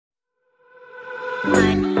Let's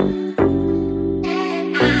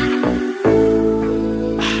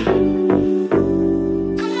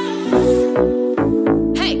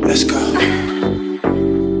go.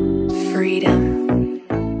 Freedom.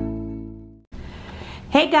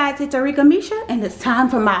 Hey guys, it's Arika Misha and it's time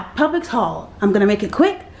for my Publix haul. I'm gonna make it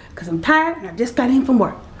quick because I'm tired and I just got in from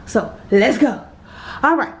work. So let's go.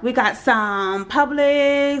 Alright, we got some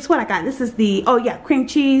Publix. What I got? This is the, oh yeah, cream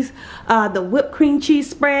cheese, the whipped cream cheese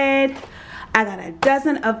spread. I got a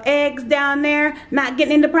dozen of eggs down there. Not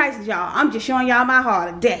getting into prices, y'all. I'm just showing y'all my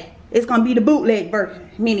haul today. It's gonna be the bootleg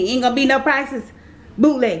version, meaning ain't gonna be no prices.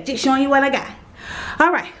 Bootleg, just showing you what I got.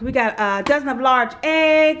 All right, we got a dozen of large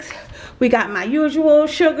eggs. We got my usual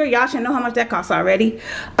sugar. Y'all should know how much that costs already.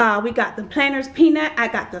 We got the Planters peanut. I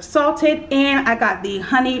got the salted and I got the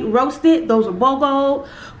honey roasted. Those are BOGO.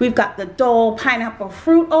 We've got the Dole pineapple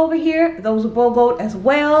fruit over here. Those are BOGO as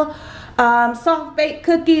well. Soft baked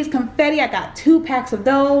cookies, confetti. I got 2 packs of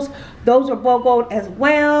those. Those are BOGO as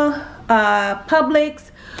well.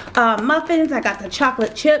 Publix muffins. I got the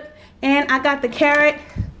chocolate chip. And I got the carrot.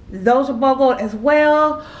 Those are BOGO as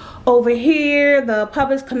well. Over here, the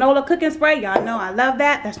Publix canola cooking spray. Y'all know I love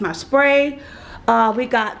that. That's my spray. We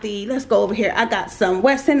got the, let's go over here. I got some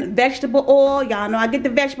Wesson vegetable oil. Y'all know I get the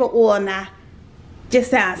vegetable oil now.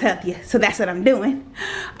 Just sounds healthier. So that's what I'm doing.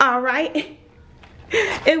 Alright.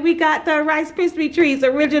 And we got the Rice Krispie Treats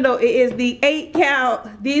original. It is the 8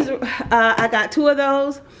 count. These, I got 2 of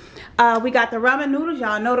those. We got the ramen noodles.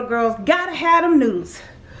 Y'all know the girls gotta have them noodles.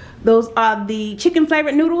 Those are the chicken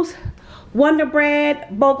flavored noodles. Wonder Bread,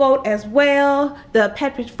 BOGO as well. The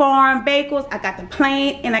Pepperidge Farm bagels. I got the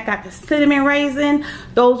plain and I got the cinnamon raisin.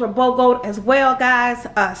 Those are BOGO as well, guys.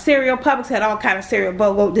 Cereal, Publix had all kind of cereal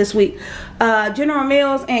BOGO this week. General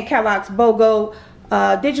Mills and Kellogg's BOGO.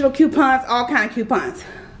 Digital coupons, all kind of coupons.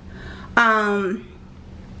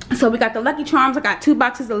 So we got the Lucky Charms. I got 2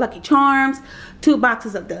 boxes of Lucky Charms. 2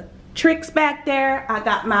 boxes of the Tricks back there. I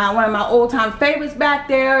got one of my old-time favorites back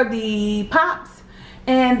there, the Pops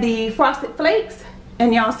and the Frosted Flakes.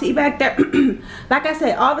 And y'all see back there, like I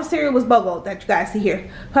said, all the cereal was BOGO that you guys see here.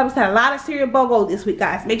 Publix had a lot of cereal BOGO this week,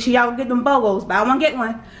 guys. Make sure y'all get them BOGOs, buy one get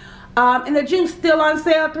one. And the juice still on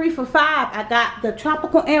sale, 3 for $5. I got the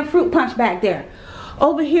tropical and fruit punch back there.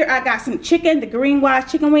 Over here I got some chicken, the green wise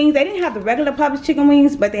chicken wings. They didn't have the regular Publix chicken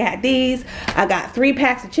wings, but they had these. I got 3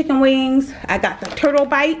 packs of chicken wings. I got the turtle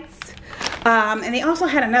bites. And they also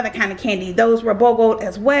had another kind of candy. Those were BOGO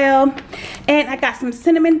as well. And I got some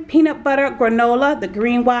cinnamon peanut butter granola, the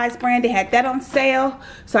green wise brand. They had that on sale,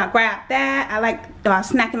 so I grabbed that. I like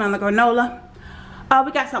snacking on the granola.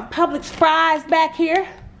 We got some Publix fries back here,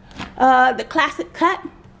 the classic cut.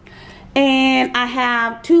 And I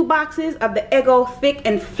have 2 boxes of the Eggo thick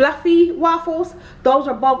and fluffy waffles. Those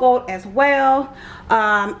are BOGO as well.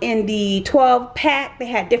 In the 12 pack, they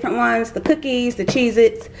had different ones, the cookies, the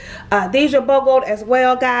Cheez-Its. These are BOGO as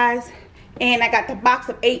well, guys. And I got the box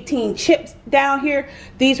of 18 chips down here.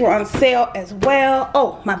 These were on sale as well.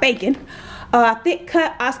 Oh, my bacon. Thick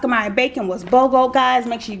cut Oscar Mayer bacon was BOGO, guys.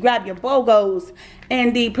 Make sure you grab your BOGOs.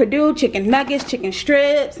 And the Purdue chicken nuggets, chicken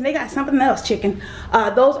strips, and they got something else chicken.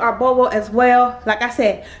 Those are BOGO as well. Like I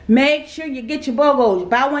said, make sure you get your BOGOs. You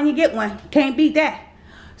buy one, you get one. Can't beat that.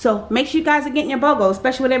 So make sure you guys are getting your BOGOs,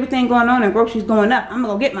 especially with everything going on and groceries going up. I'm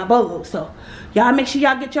gonna go get my BOGOs. So y'all make sure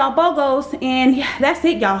y'all get y'all BOGOs. And yeah, that's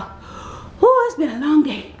it, y'all. Ooh, it's been a long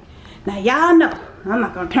day. Now y'all know I'm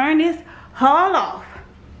not gonna turn this haul off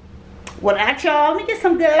without y'all. Let me get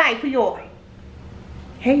some good light for y'all.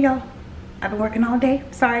 Hey y'all, I've been working all day.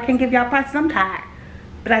 Sorry I can't give y'all prices, I'm tired.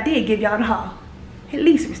 But I did give y'all the haul. At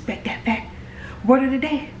least respect that fact. Word of the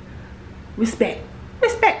day, respect.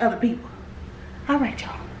 Respect other people. Alright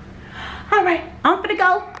y'all. Alright, I'm finna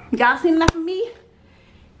go. Y'all seen enough of me?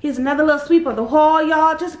 Here's another little sweep of the haul,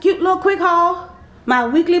 y'all. Just a cute little quick haul. My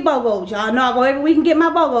weekly BOGOs. Y'all know I go every week and get my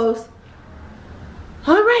BOGOs.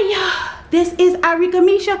 Alright y'all. This is Arika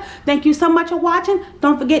Misha. Thank you so much for watching.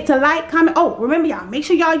 Don't forget to like, comment. Oh, remember y'all, make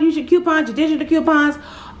sure y'all use your coupons, your digital coupons,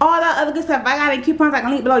 all that other good stuff. If I got any coupons I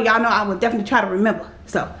can link below, y'all know I will definitely try to remember.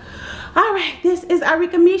 So, alright, this is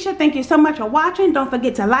Arika Misha. Thank you so much for watching. Don't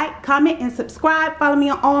forget to like, comment, and subscribe. Follow me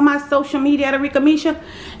on all my social media at Arika Misha.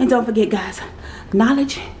 And don't forget, guys,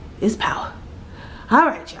 knowledge is power.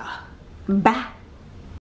 Alright, y'all. Bye.